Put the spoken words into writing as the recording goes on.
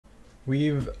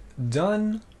We've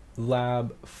done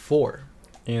lab 4,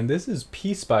 and this is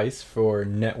Pspice for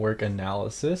network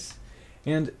analysis.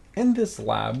 And in this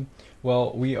lab,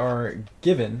 well, we are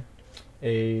given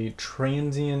a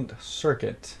transient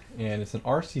circuit, and it's an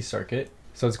RC circuit.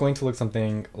 So it's going to look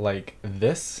something like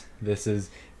this. This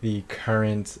is the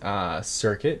current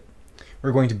circuit.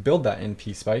 We're going to build that in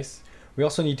Pspice. We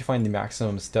also need to find the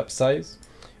maximum step size.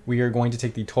 We are going to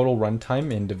take the total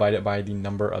runtime and divide it by the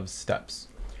number of steps.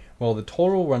 Well, the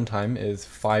total runtime is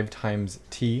 5 times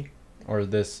t, or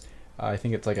this, I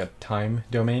think it's like a time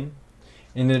domain,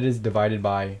 and it is divided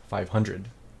by 500.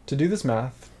 To do this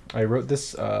math, I wrote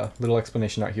this little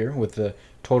explanation out here with the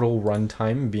total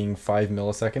runtime being 5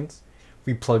 milliseconds.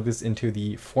 We plug this into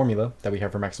the formula that we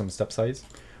have for maximum step size.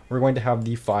 We're going to have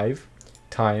the 5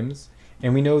 times,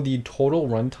 and we know the total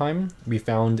runtime we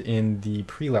found in the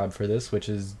pre-lab for this, which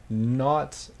is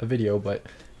not a video, but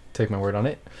take my word on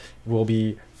it, will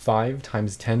be 5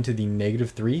 times 10 to the negative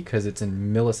 3, because it's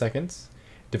in milliseconds,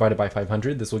 divided by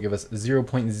 500. This will give us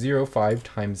 0.05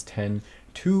 times 10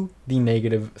 to the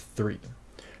negative 3.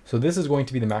 So this is going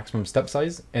to be the maximum step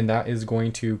size, and that is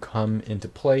going to come into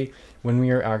play when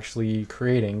we are actually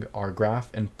creating our graph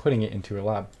and putting it into a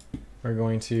lab. We're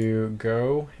going to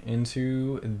go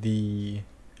into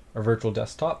our virtual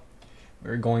desktop.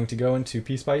 We're going to go into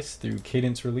Pspice through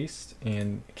Cadence Released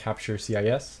and Capture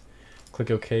CIS.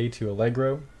 Click OK to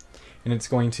Allegro, and it's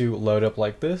going to load up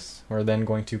like this. We're then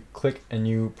going to click a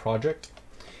new project.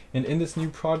 And in this new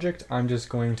project, I'm just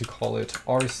going to call it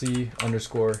RC_AC.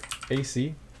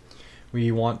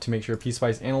 We want to make sure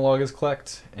Pspice analog is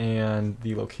clicked and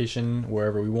the location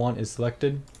wherever we want is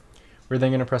selected. We're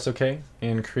then going to press OK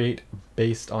and create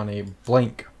based on a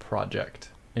blank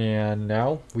project. And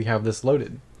now we have this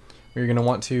loaded. We're going to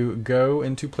want to go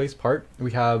into place part.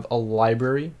 We have a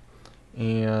library,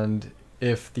 and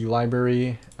if the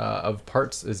library of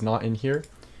parts is not in here,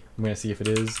 I'm going to see if it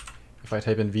is. If I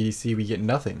type in VDC, we get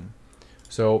nothing.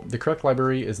 So the correct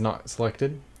library is not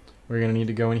selected. We're going to need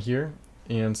to go in here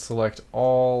and select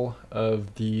all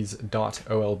of these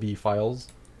 .olb files,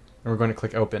 and we're going to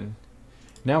click open.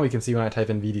 Now we can see when I type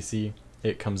in VDC,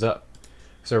 it comes up.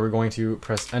 So we're going to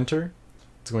press enter.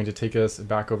 It's going to take us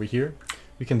back over here.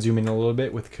 We can zoom in a little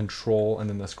bit with Control and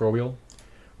then the scroll wheel.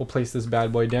 We'll place this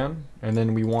bad boy down, and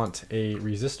then we want a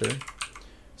resistor.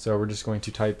 So we're just going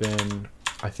to type in,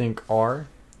 I think R.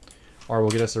 R will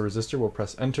get us a resistor. We'll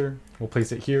press enter. We'll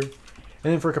place it here. And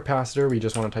then for a capacitor, we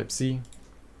just want to type C.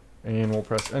 And we'll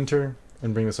press enter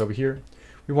and bring this over here.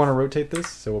 We want to rotate this,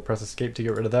 so we'll press escape to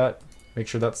get rid of that. Make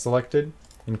sure that's selected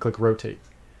and click rotate.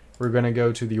 We're going to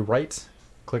go to the right,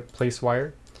 click place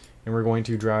wire, and we're going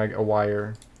to drag a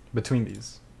wire between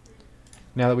these.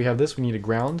 Now that we have this, we need a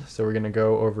ground, so we're going to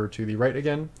go over to the right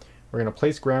again. We're going to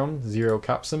place ground, 0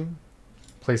 capsum,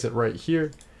 place it right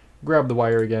here, grab the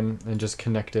wire again, and just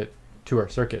connect it to our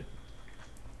circuit.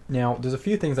 Now, there's a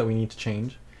few things that we need to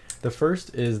change. The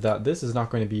first is that this is not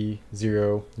going to be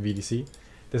 0 VDC.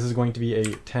 This is going to be a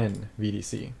 10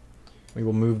 VDC. We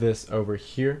will move this over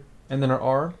here. And then our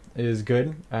R is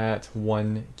good at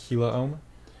 1 kilo ohm.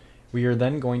 We are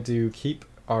then going to keep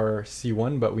our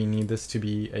C1, but we need this to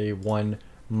be a 1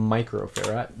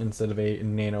 microfarad instead of a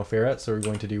nanofarad, so we're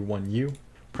going to do 1U.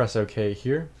 Press OK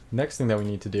here. Next thing that we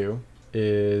need to do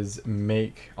is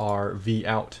make our V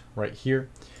out right here,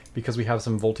 because we have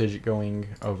some voltage going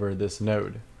over this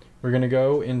node. We're going to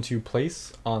go into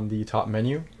place on the top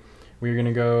menu. We're going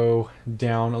to go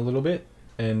down a little bit,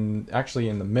 and actually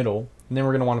in the middle, and then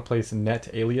we're going to want to place net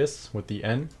alias with the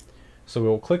N. So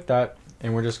we'll click that,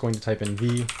 and we're just going to type in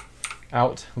V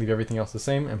out, leave everything else the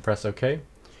same, and press OK.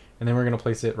 And then we're going to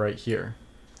place it right here.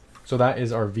 So that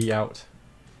is our V out.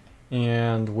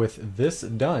 And with this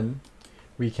done,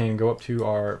 we can go up to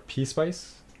our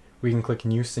Pspice. We can click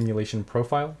New Simulation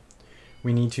Profile.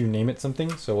 We need to name it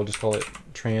something, so we'll just call it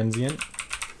Transient.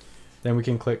 Then we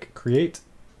can click Create,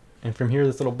 and from here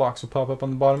this little box will pop up on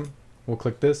the bottom. We'll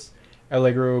click this,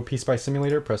 Allegro Pspice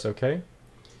Simulator, press OK.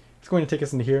 It's going to take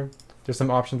us into here. There's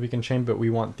some options we can change, but we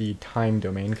want the time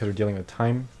domain because we're dealing with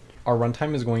time. Our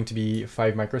runtime is going to be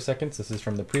 5 microseconds. This is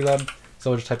from the pre-lab, so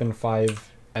we'll just type in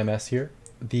 5 ms here.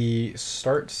 The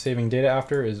start saving data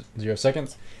after is 0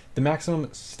 seconds. The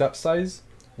maximum step size,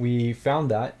 we found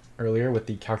that earlier with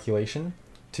the calculation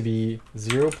to be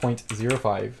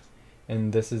 0.05,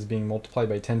 and this is being multiplied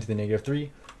by 10 to the negative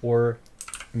 3, or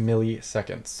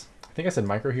milliseconds. I think I said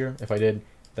micro here. If I did,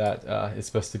 that is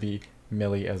supposed to be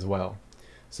milli as well.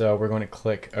 So we're going to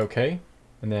click OK,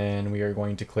 and then we are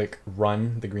going to click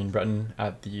Run, the green button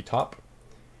at the top.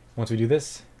 Once we do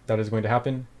this, that is going to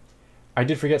happen. I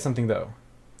did forget something though.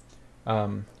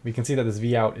 We can see that this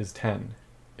V out is 10.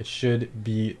 It should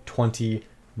be 20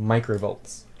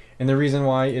 microvolts. And the reason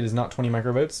why it is not 20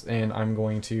 microvolts, and I'm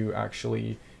going to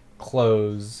actually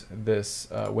close this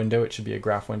window, it should be a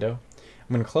graph window.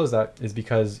 I'm going to close that is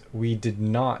because we did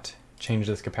not change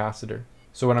this capacitor.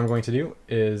 So what I'm going to do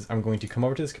is I'm going to come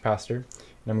over to this capacitor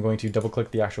and I'm going to double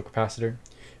click the actual capacitor.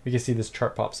 We can see this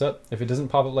chart pops up. If it doesn't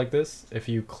pop up like this, if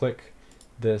you click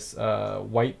this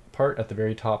white part at the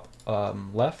very top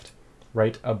left,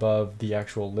 right above the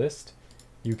actual list,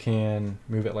 you can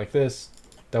move it like this.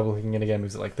 Double clicking it again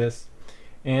moves it like this.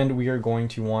 And we are going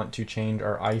to want to change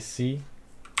our IC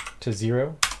to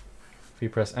 0. If we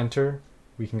press enter,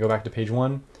 we can go back to page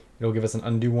 1. It'll give us an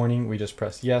undo warning. We just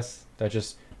press yes. That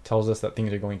just tells us that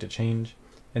things are going to change.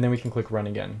 And then we can click run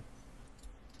again.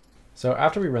 So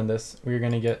after we run this, we're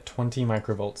going to get 20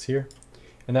 microvolts here.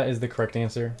 And that is the correct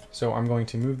answer. So I'm going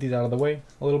to move these out of the way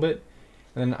a little bit.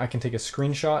 And then I can take a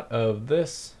screenshot of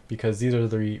this because these are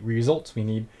the results we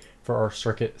need for our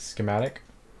circuit schematic.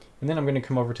 And then I'm going to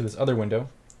come over to this other window.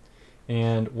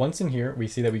 And once in here, we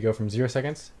see that we go from 0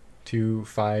 seconds to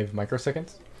 5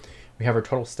 microseconds. We have our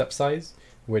total step size,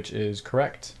 which is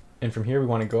correct. And from here, we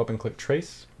want to go up and click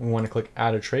trace. We want to click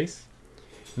add a trace.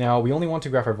 Now we only want to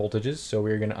graph our voltages, so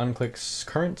we're going to unclick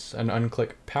currents and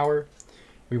unclick power.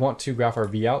 We want to graph our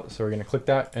V out, so we're going to click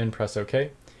that and press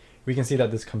OK. We can see that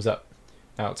this comes up.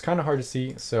 Now it's kind of hard to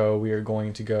see, so we are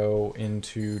going to go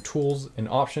into tools and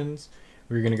options.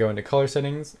 We're going to go into color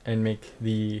settings and make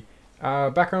the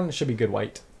background should be good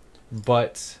white,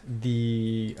 but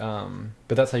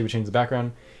that's how you would change the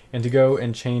background. And to go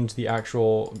and change the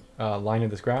actual line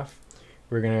of this graph,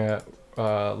 we're going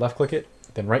to left click it,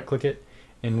 then right click it,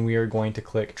 and we are going to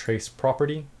click trace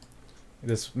property.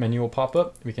 This menu will pop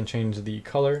up. We can change the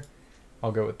color.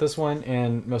 I'll go with this one,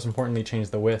 and most importantly,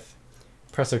 change the width.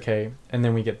 Press OK, and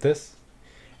then we get this.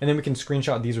 And then we can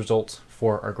screenshot these results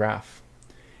for our graph.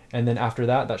 And then after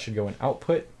that, that should go in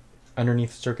output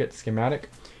underneath circuit schematic.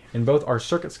 And both our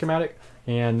circuit schematic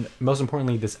and most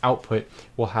importantly, this output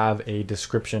will have a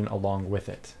description along with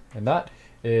it. And that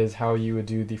is how you would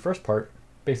do the first part,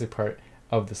 basic part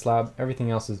of the slab. Everything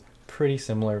else is pretty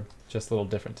similar, just a little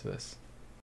different to this.